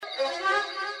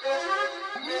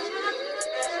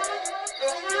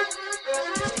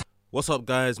What's up,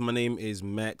 guys? My name is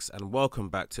Mekz, and welcome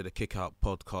back to the KickOut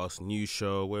podcast news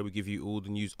show, where we give you all the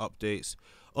news updates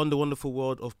on the wonderful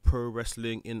world of pro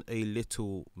wrestling in a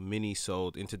little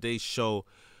mini-sode. In today's show,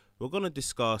 we're going to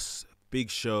discuss Big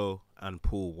Show and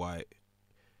Paul White.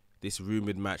 This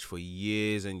rumored match for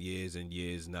years and years and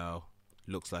years now.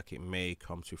 Looks like it may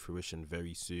come to fruition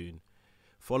very soon.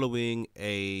 Following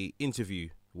a interview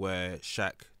where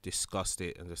Shaq discussed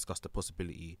it and discussed the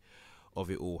possibility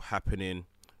of it all happening.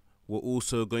 We're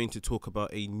also going to talk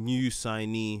about a new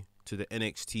signee to the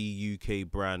NXT UK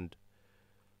brand.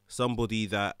 Somebody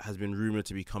that has been rumoured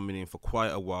to be coming in for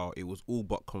quite a while. It was all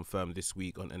but confirmed this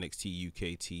week on NXT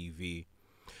UK TV.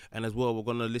 And as well, we're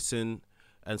going to listen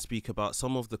and speak about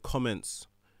some of the comments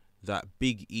that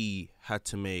Big E had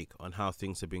to make on how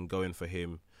things have been going for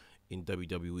him in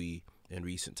WWE in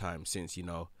recent times since,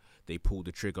 they pulled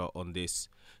the trigger on this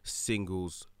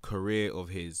singles career of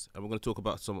his. And we're going to talk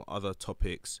about some other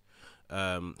topics.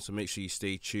 So make sure you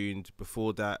stay tuned.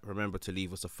 Before that, remember to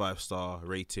leave us a 5-star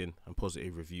rating and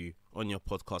positive review on your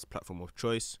podcast platform of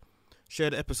choice. Share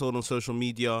the episode on social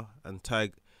media and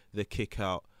tag the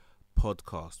KickOut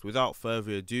podcast. Without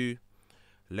further ado,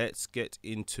 let's get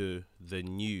into the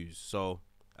news. So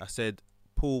I said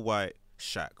Paul White,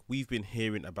 Shaq. We've been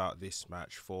hearing about this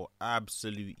match for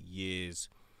absolute years.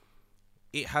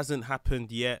 It hasn't happened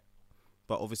yet,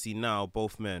 but obviously now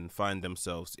both men find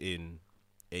themselves in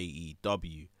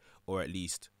AEW, or at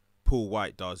least Paul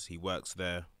White does. He works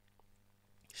there.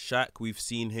 Shaq, we've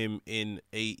seen him in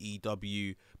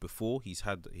AEW before. He's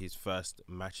had his first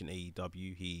match in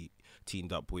AEW. He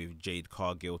teamed up with Jade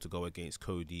Cargill to go against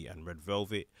Cody and Red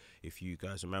Velvet, if you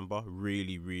guys remember.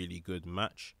 Really, really good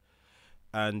match.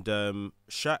 And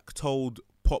Shaq told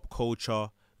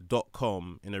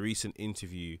popculture.com in a recent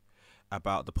interview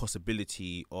about the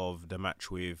possibility of the match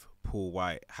with Paul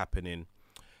White happening.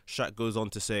 Shaq goes on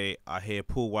to say, I hear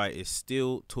Paul White is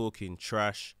still talking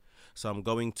trash, so I'm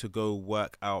going to go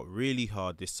work out really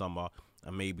hard this summer,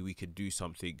 and maybe we could do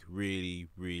something really,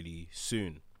 really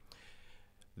soon.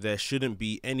 There shouldn't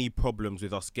be any problems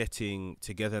with us getting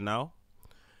together now.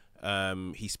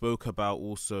 He spoke about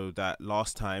also that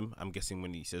last time, I'm guessing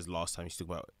when he says last time, he's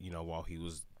talking about, while he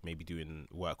was maybe doing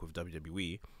work with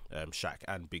WWE, Shaq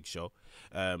and Big Show.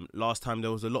 Last time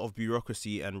there was a lot of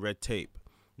bureaucracy and red tape.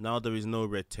 Now there is no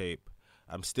red tape.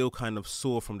 I'm still kind of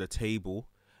sore from the table.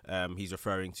 He's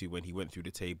referring to when he went through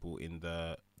the table in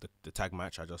the tag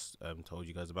match I just told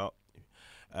you guys about.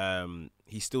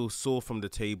 He's still sore from the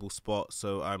table spot,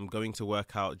 so I'm going to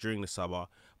work out during the summer,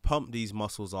 pump these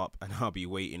muscles up, and I'll be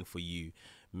waiting for you,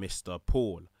 Mr.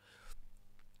 Paul.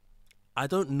 I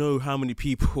don't know how many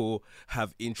people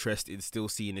have interest in still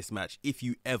seeing this match, if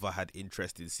you ever had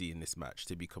interest in seeing this match,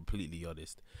 to be completely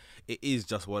honest. It is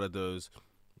just one of those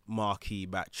marquee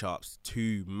matchups,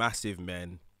 two massive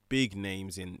men, big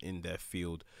names in their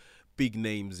field, big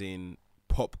names in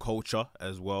pop culture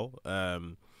as well. I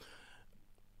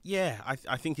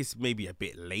think it's maybe a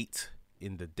bit late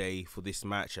in the day for this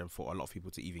match and for a lot of people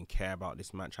to even care about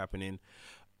this match happening.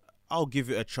 I'll give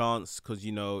it a chance because,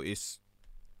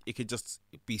 it could just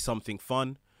be something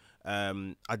fun.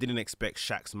 I didn't expect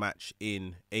Shaq's match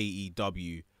in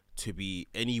AEW to be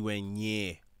anywhere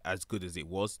near as good as it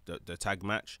was, the tag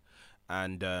match.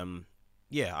 And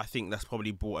I think that's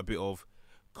probably brought a bit of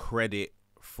credit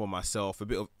for myself, a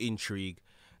bit of intrigue,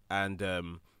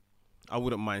 and I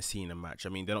wouldn't mind seeing a match. I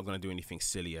mean, they're not going to do anything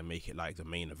silly and make it like the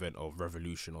main event of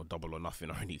Revolution or Double or Nothing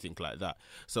or anything like that.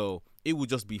 So it would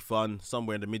just be fun,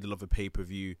 somewhere in the middle of a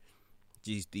pay-per-view.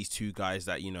 These two guys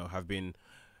that, have been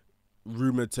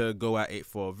rumoured to go at it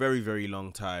for a very, very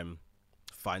long time,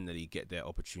 finally get their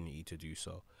opportunity to do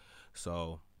so.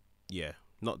 So, yeah,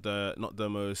 not the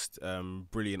most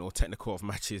brilliant or technical of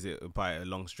matches by a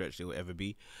long stretch it will ever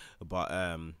be. But,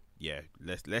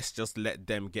 let's just let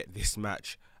them get this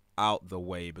match out the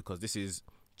way, because this is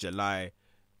July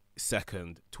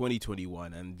 2nd,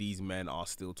 2021, and these men are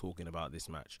still talking about this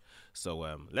match. So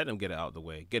let them get it out of the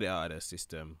way, get it out of their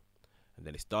system, and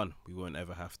then it's done. We won't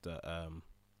ever have to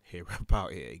hear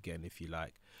about it again, if you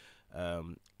like.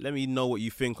 Let me know what you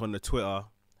think on the Twitter.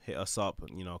 Hit us up,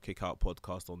 KickOut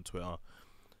Podcast on Twitter.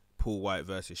 Paul White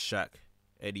versus Shaq.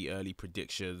 Any early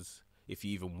predictions? If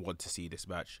you even want to see this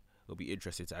match, it'll be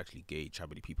interesting to actually gauge how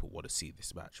many people want to see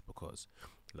this match, because,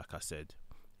 like I said,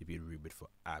 it's been rumoured for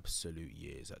absolute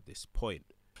years at this point.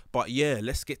 But yeah,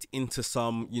 let's get into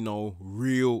some,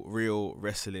 real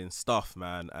wrestling stuff,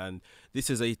 man. And this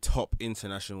is a top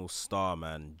international star,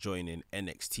 man, joining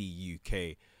NXT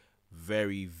UK.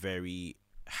 Very, very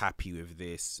happy with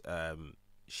this.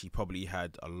 she probably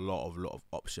had a lot of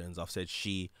options. I've said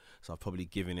she, so I've probably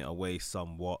given it away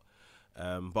somewhat.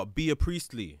 But Bea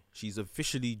Priestley, she's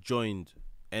officially joined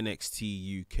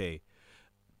NXT UK.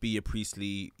 Bea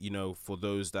Priestley, you know, for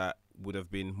those that would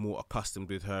have been more accustomed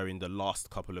with her in the last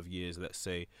couple of years, let's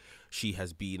say, she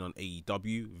has been on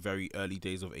AEW, very early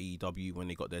days of AEW when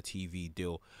they got their TV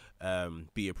deal.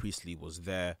 Bea Priestley was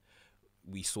there.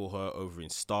 We saw her over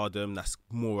in Stardom. That's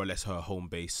more or less her home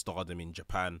base, Stardom in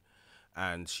Japan.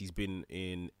 And she's been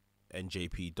in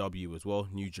NJPW as well,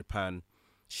 New Japan.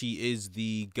 She is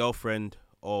the girlfriend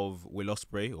of Will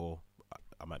Ospreay, or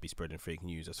I might be spreading fake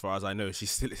news. As far as I know, she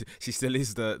still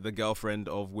is the girlfriend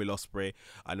of Will Ospreay.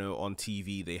 I know on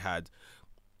TV they had,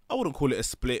 I wouldn't call it a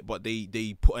split, but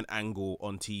they put an angle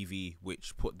on TV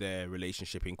which put their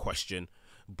relationship in question.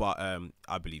 But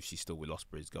I believe she's still Will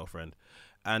Ospreay's girlfriend.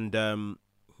 And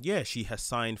yeah, she has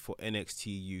signed for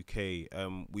NXT UK.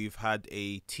 We've had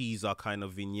a teaser kind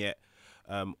of vignette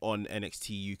on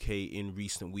NXT UK in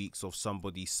recent weeks of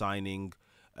somebody signing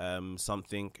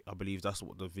something. I believe that's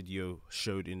what the video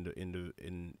showed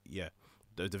the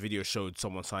video showed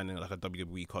someone signing like a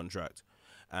WWE contract.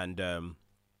 And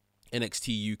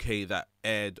NXT UK that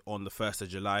aired on the 1st of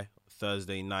July,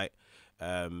 Thursday night,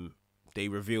 they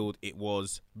revealed it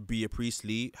was Bea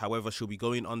Priestley. However, she'll be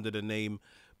going under the name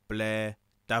Blair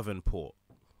Davenport.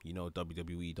 You know,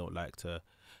 WWE don't like to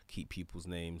keep people's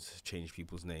names, change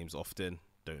people's names often.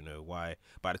 Don't know why.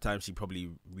 By the time she probably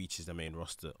reaches the main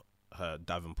roster, her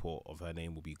Davenport of her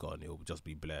name will be gone. It will just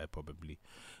be Blair probably.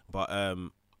 But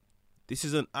this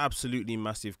is an absolutely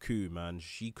massive coup, man.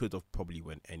 She could have probably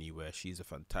went anywhere. She's a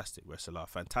fantastic wrestler,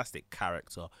 fantastic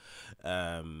character.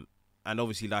 And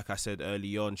obviously, like I said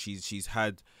early on, she's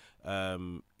had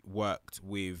worked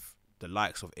with the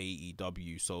likes of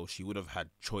AEW, so she would have had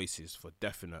choices for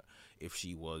definite if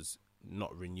she was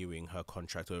not renewing her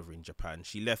contract over in Japan.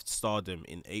 She left Stardom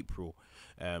in April,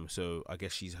 so I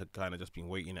guess she's kind of just been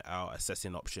waiting it out,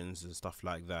 assessing options and stuff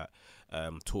like that,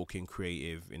 talking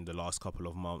creative in the last couple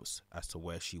of months as to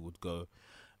where she would go.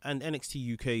 And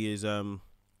NXT UK is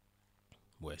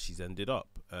where she's ended up.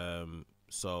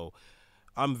 So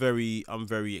I'm very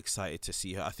excited to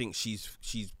see her. I think she's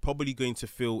probably going to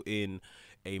fill in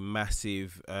a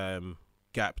massive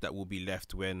gap that will be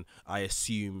left when, I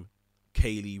assume,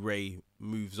 Kaylee Ray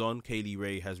moves on. Kaylee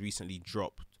Ray has recently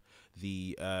dropped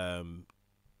the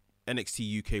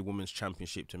NXT UK Women's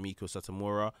Championship to Miko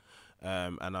Satomura,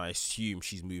 and I assume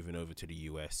she's moving over to the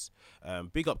US.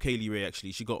 Big up Kaylee Ray,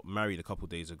 actually. She got married a couple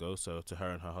days ago, so to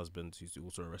her and her husband, who's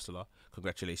also a wrestler,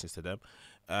 congratulations to them.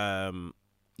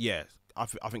 Yeah, I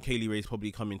think Kaylee Ray is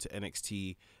probably coming to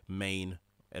NXT Maine,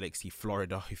 NXT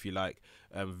Florida, if you like,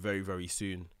 very, very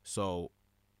soon. So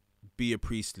Bea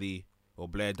Priestley or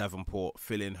Blair Davenport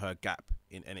filling her gap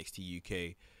in NXT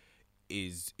UK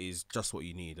is just what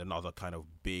you need. Another kind of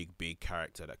big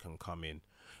character that can come in.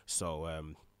 So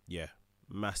yeah,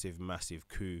 massive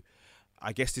coup.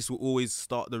 I guess this will always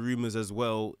start the rumors as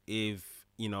well. If,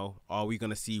 you know, are we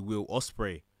gonna see Will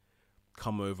Ospreay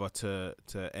come over to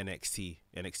NXT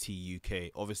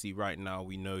UK? Obviously right now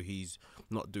we know he's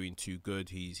not doing too good.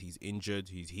 He's injured,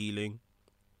 he's healing,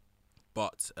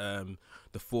 but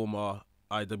the former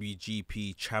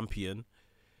IWGP champion,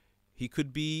 he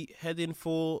could be heading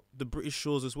for the British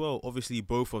shores as well. Obviously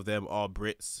both of them are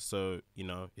Brits, so you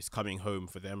know it's coming home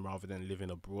for them rather than living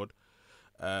abroad.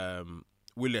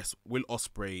 Will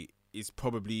Ospreay is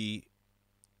probably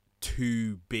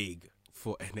too big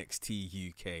for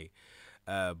NXT UK,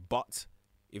 but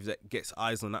if that gets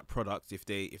eyes on that product, if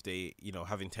they you know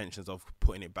have intentions of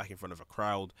putting it back in front of a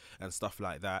crowd and stuff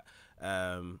like that,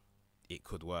 it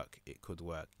could work.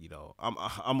 You know,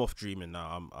 I'm off dreaming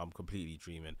now. I'm completely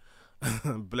dreaming.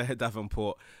 Blair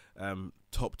Davenport,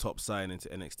 top signing to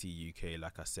NXT UK,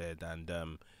 like I said,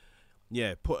 and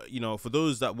yeah, you know, for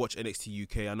those that watch NXT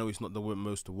UK, I know it's not the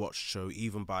most watched show,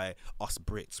 even by us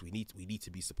Brits. We need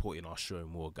to be supporting our show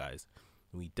more, guys.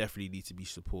 We definitely need to be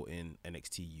supporting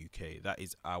NXT UK. That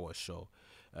is our show.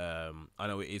 I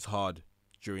know it is hard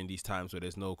during these times where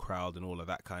there's no crowd and all of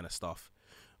that kind of stuff,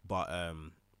 but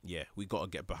yeah, we got to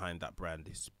get behind that brand.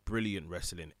 It's brilliant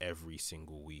wrestling every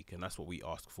single week, and that's what we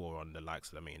ask for on the likes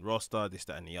of the main roster, this,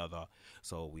 that, and the other.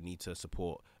 So we need to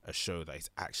support a show that is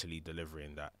actually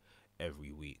delivering that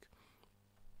every week.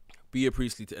 Bea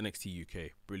Priestley to NXT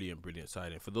UK, brilliant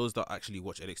signing. For those that actually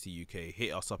watch NXT UK,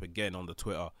 hit us up again on the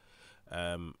Twitter.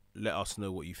 Let us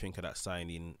know what you think of that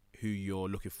signing, who you're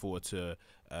looking forward to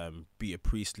Bea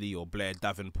Priestley or Blair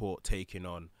Davenport taking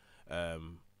on.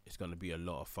 It's going to be a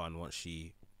lot of fun once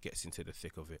she gets into the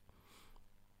thick of it.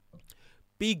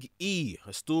 Big E,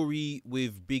 a story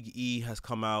with Big E has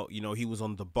come out. You know, he was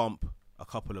on the bump a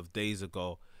couple of days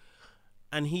ago,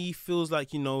 and he feels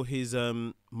like, you know, his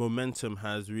momentum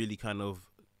has really kind of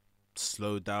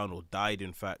slowed down or died,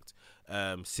 in fact,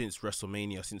 since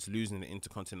WrestleMania, since losing the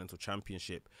Intercontinental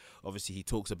Championship. Obviously, he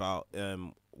talks about,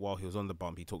 while he was on the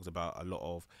bump, he talks about a lot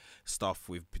of stuff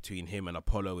between him and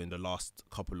Apollo in the last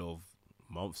couple of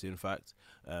months, in fact.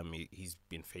 He's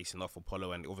been facing off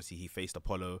Apollo, and obviously he faced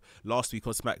Apollo last week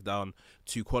on SmackDown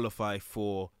to qualify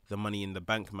for the Money in the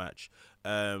Bank match.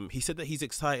 He said that he's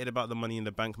excited about the Money in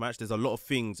the Bank match. There's a lot of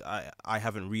things I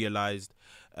haven't realized,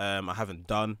 I haven't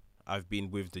done. I've been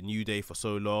with the New Day for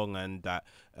so long, and that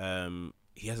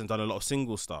he hasn't done a lot of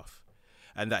single stuff,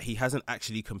 and that he hasn't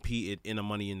actually competed in a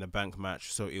Money in the Bank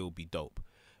match, so it'll be dope.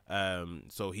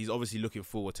 So he's obviously looking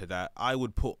forward to that. I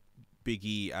would put Big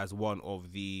E as one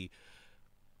of the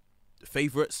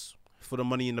favourites for the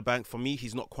Money in the Bank. For me,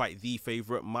 he's not quite the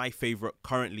favourite. My favourite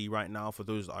currently right now, for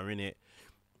those that are in it,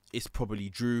 is probably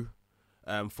Drew,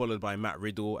 followed by Matt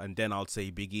Riddle, and then I'll say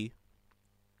Big E.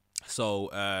 So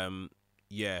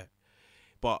yeah,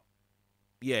 but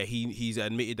yeah, he's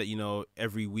admitted that, you know,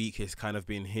 every week it's kind of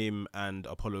been him and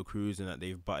Apollo Crews, and that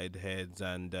they've butted heads,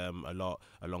 and a lot,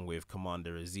 along with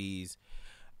Commander Aziz.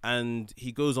 And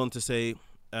he goes on to say,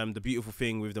 the beautiful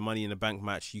thing with the Money in the Bank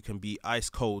match, you can be ice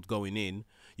cold going in,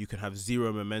 you can have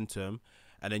zero momentum,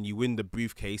 and then you win the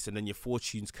briefcase, and then your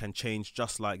fortunes can change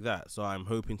just like that. So I'm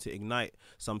hoping to ignite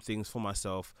some things for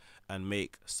myself and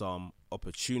make some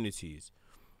opportunities.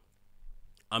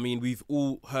 I mean, we've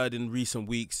all heard in recent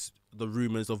weeks the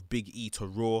rumours of Big E to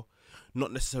Raw,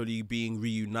 not necessarily being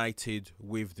reunited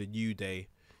with the New Day,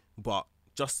 but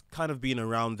just kind of being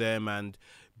around them and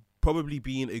probably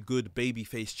being a good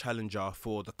babyface challenger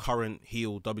for the current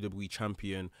heel WWE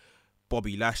champion,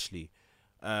 Bobby Lashley.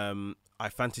 I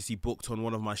fantasy booked on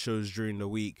one of my shows during the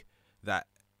week that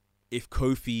if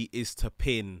Kofi is to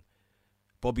pin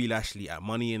Bobby Lashley at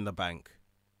Money in the Bank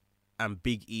and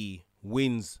Big E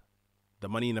wins the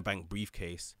Money in the Bank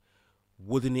briefcase,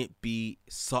 wouldn't it be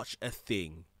such a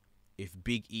thing if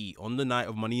Big E on the night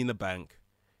of Money in the Bank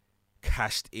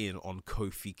cashed in on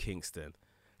Kofi Kingston?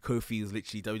 Kofi is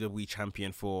literally WWE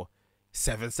champion for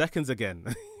 7 seconds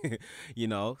again. You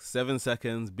know, 7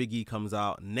 seconds, Big E comes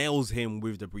out, nails him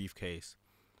with the briefcase,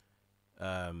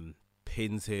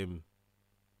 pins him,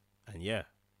 and yeah,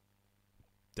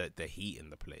 the heat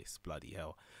in the place, bloody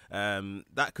hell.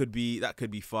 That could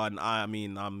be fun. I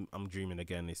mean, I'm dreaming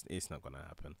again. It's not gonna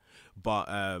happen, but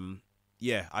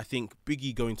yeah, I think Big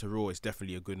E going to Raw is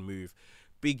definitely a good move.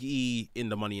 Big E in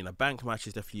the Money in the Bank match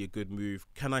is definitely a good move.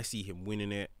 Can I see him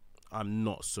winning it? I'm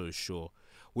not so sure.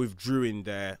 With Drew in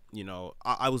there, you know,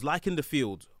 I was liking the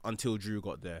field until Drew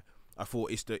got there. I thought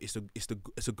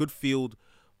it's a good field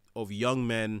of young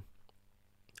men.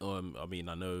 I mean,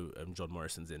 I know John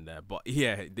Morrison's in there, but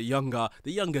yeah, the younger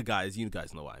guys, you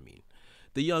guys know what I mean.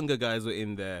 The younger guys were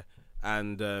in there,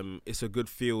 and it's a good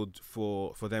field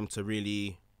for them to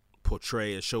really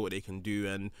portray and show what they can do.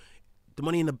 And the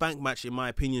Money in the Bank match, in my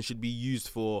opinion, should be used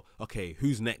for, okay,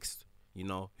 who's next? You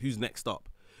know, who's next up?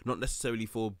 Not necessarily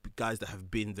for guys that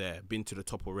have been there, been to the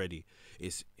top already.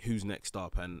 It's who's next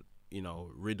up. And, you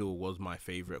know, Riddle was my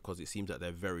favourite because it seems that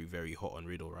they're very, very hot on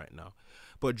Riddle right now.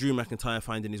 But Drew McIntyre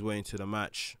finding his way into the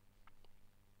match,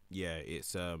 yeah,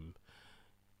 it's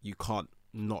you can't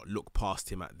not look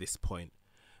past him at this point.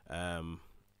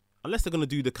 Unless they're going to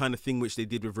do the kind of thing which they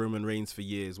did with Roman Reigns for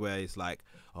years, where it's like,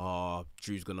 oh,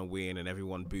 Drew's going to win and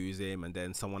everyone boos him, and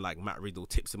then someone like Matt Riddle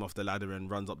tips him off the ladder and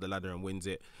runs up the ladder and wins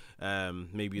it.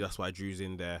 Maybe that's why Drew's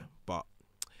in there, but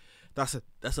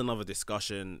that's another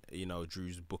discussion, you know,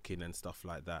 Drew's booking and stuff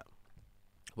like that.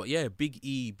 But yeah, Big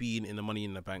E being in the Money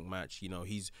in the Bank match, you know,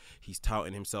 he's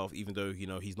touting himself, even though, you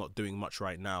know, he's not doing much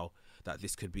right now, that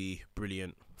this could be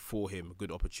brilliant for him, a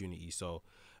good opportunity. So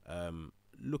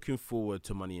looking forward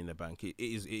to Money in the Bank. It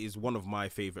is one of my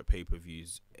favourite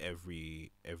pay-per-views every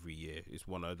year. It's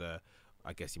one of the,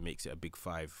 I guess he makes it a big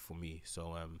five for me.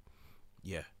 So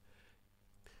yeah.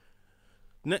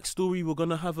 Next story we're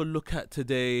gonna have a look at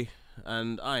today,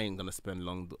 and I ain't gonna spend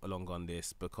long on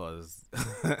this because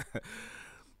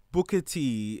Booker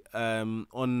T,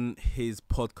 on his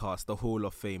podcast, the Hall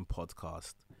of Fame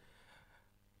podcast,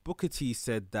 Booker T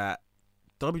said that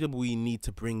WWE need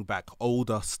to bring back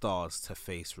older stars to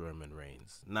face Roman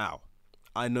Reigns. Now,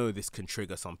 I know this can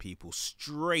trigger some people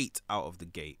straight out of the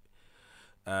gate.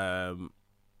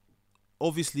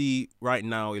 Obviously, right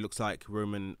now, it looks like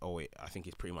Roman... Oh, wait, I think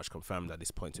it's pretty much confirmed at this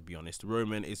point, to be honest.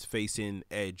 Roman is facing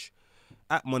Edge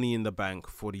at Money in the Bank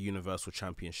for the Universal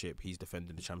Championship. He's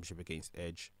defending the championship against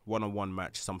Edge. One-on-one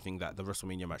match, something that the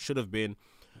WrestleMania match should have been,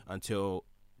 until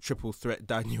Triple Threat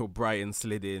Daniel Bryan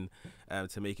slid in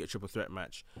to make it a Triple Threat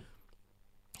match.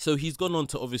 So he's gone on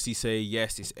to obviously say,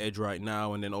 yes, it's Edge right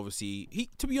now. And then obviously,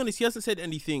 to be honest, he hasn't said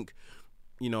anything,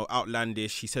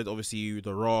 outlandish. He said obviously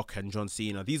The Rock and John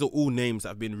Cena. These are all names that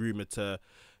have been rumored to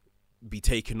be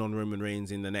taking on Roman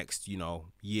Reigns in the next,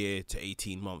 year to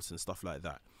 18 months and stuff like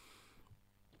that.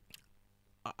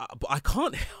 But I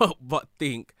can't help but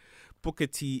think Booker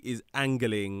T is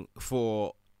angling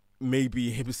for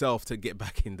maybe himself to get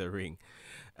back in the ring.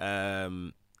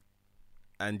 And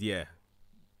yeah,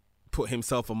 put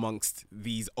himself amongst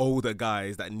these older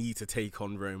guys that need to take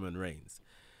on Roman Reigns.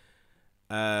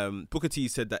 Booker T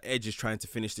said that Edge is trying to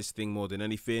finish this thing more than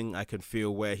anything. I can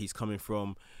feel where he's coming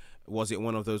from. Was it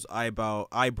one of those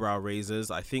eyebrow raisers?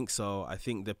 I think so. I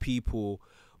think the people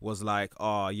was like,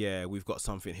 oh yeah, we've got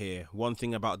something here. One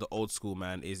thing about the old school,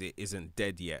 man, is it isn't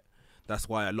dead yet. That's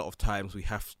why a lot of times we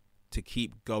have to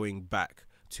keep going back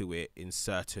to it in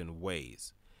certain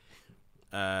ways.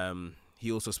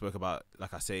 He also spoke about,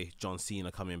 like I say, John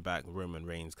Cena coming back, Roman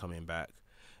Reigns coming back,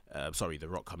 The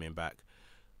Rock coming back.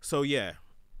 So yeah,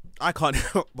 I can't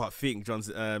help but think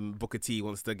Booker T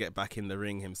wants to get back in the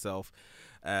ring himself.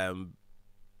 Everyone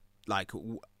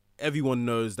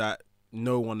knows that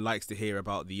no one likes to hear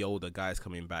about the older guys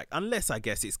coming back, unless I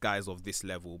guess it's guys of this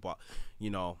level. But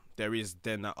there is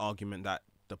then that argument that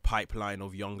the pipeline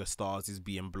of younger stars is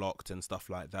being blocked and stuff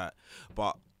like that.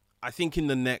 But I think in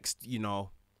the next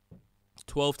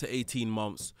 12 to 18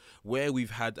 months, where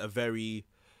we've had a very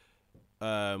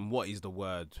what is the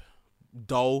word,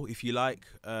 dull, if you like,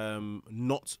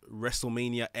 not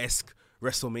WrestleMania-esque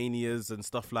WrestleManias and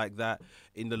stuff like that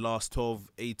in the last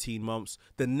 12, 18 months.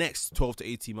 The next 12 to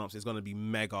 18 months is going to be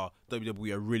mega.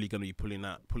 WWE are really going to be pulling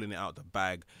it out the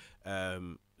bag.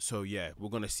 So yeah, we're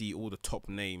going to see all the top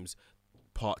names,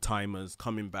 part-timers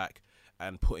coming back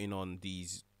and putting on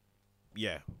these,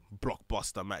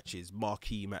 blockbuster matches,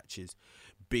 marquee matches,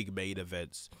 big main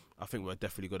events. I think we're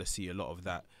definitely going to see a lot of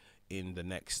that in the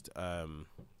next 12,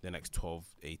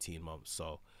 18 months.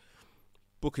 So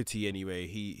Booker T, anyway,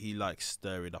 he likes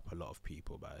stirring up a lot of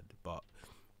people, man. But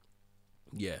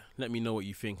yeah, let me know what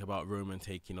you think about Roman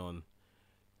taking on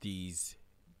these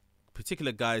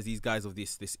particular guys, these guys of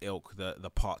this ilk,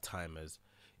 the part-timers,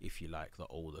 if you like, the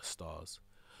older stars.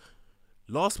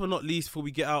 Last but not least, before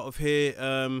we get out of here,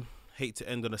 hate to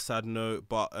end on a sad note,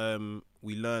 but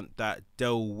we learnt that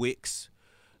Del Wicks,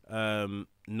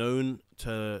 known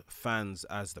to fans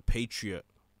as the Patriot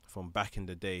from back in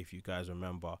the day, if you guys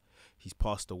remember, he's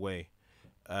passed away.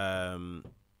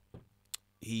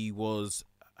 He was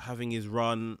having his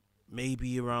run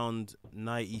maybe around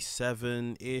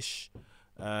 97-ish.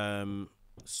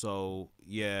 So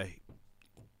yeah,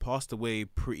 passed away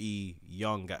pretty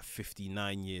young at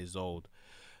 59 years old.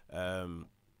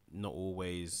 Not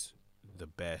always the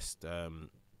best.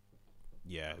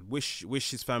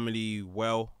 Wish his family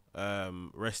well.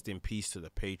 Rest in peace to the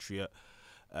Patriot,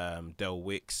 Del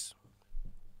Wicks.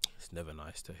 It's never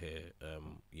nice to hear,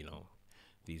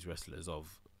 these wrestlers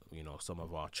of, some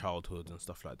of our childhood and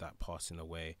stuff like that passing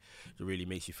away. It really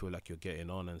makes you feel like you're getting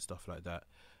on and stuff like that.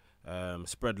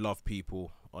 Spread love,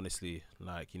 people. Honestly,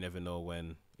 like, you never know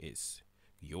when it's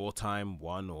your time,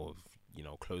 or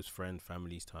close friend,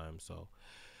 family's time. So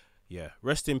yeah,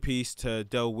 rest in peace to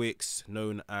Del Wicks,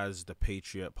 known as the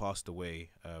Patriot. Passed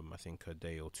away, I think a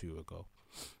day or two ago.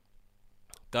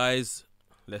 Guys,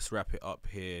 let's wrap it up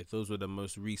here. Those were the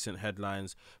most recent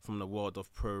headlines from the world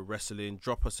of pro wrestling.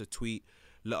 Drop us a tweet.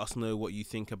 Let us know what you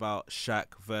think about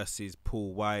Shaq versus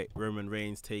Paul White, Roman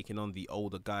Reigns taking on the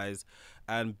older guys,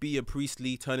 and Bea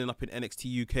Priestley turning up in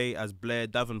NXT UK as Blair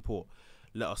Davenport.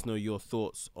 Let us know your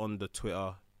thoughts on the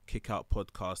Twitter KickOut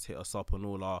Podcast. Hit us up on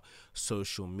all our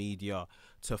social media.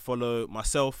 To follow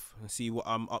myself and see what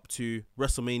I'm up to,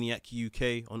 WrestleManiac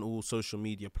UK on all social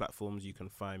media platforms. You can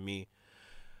find me.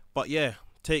 But yeah,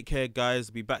 take care, guys.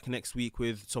 Be back next week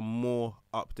with some more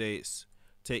updates.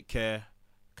 Take care.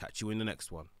 Catch you in the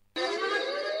next one.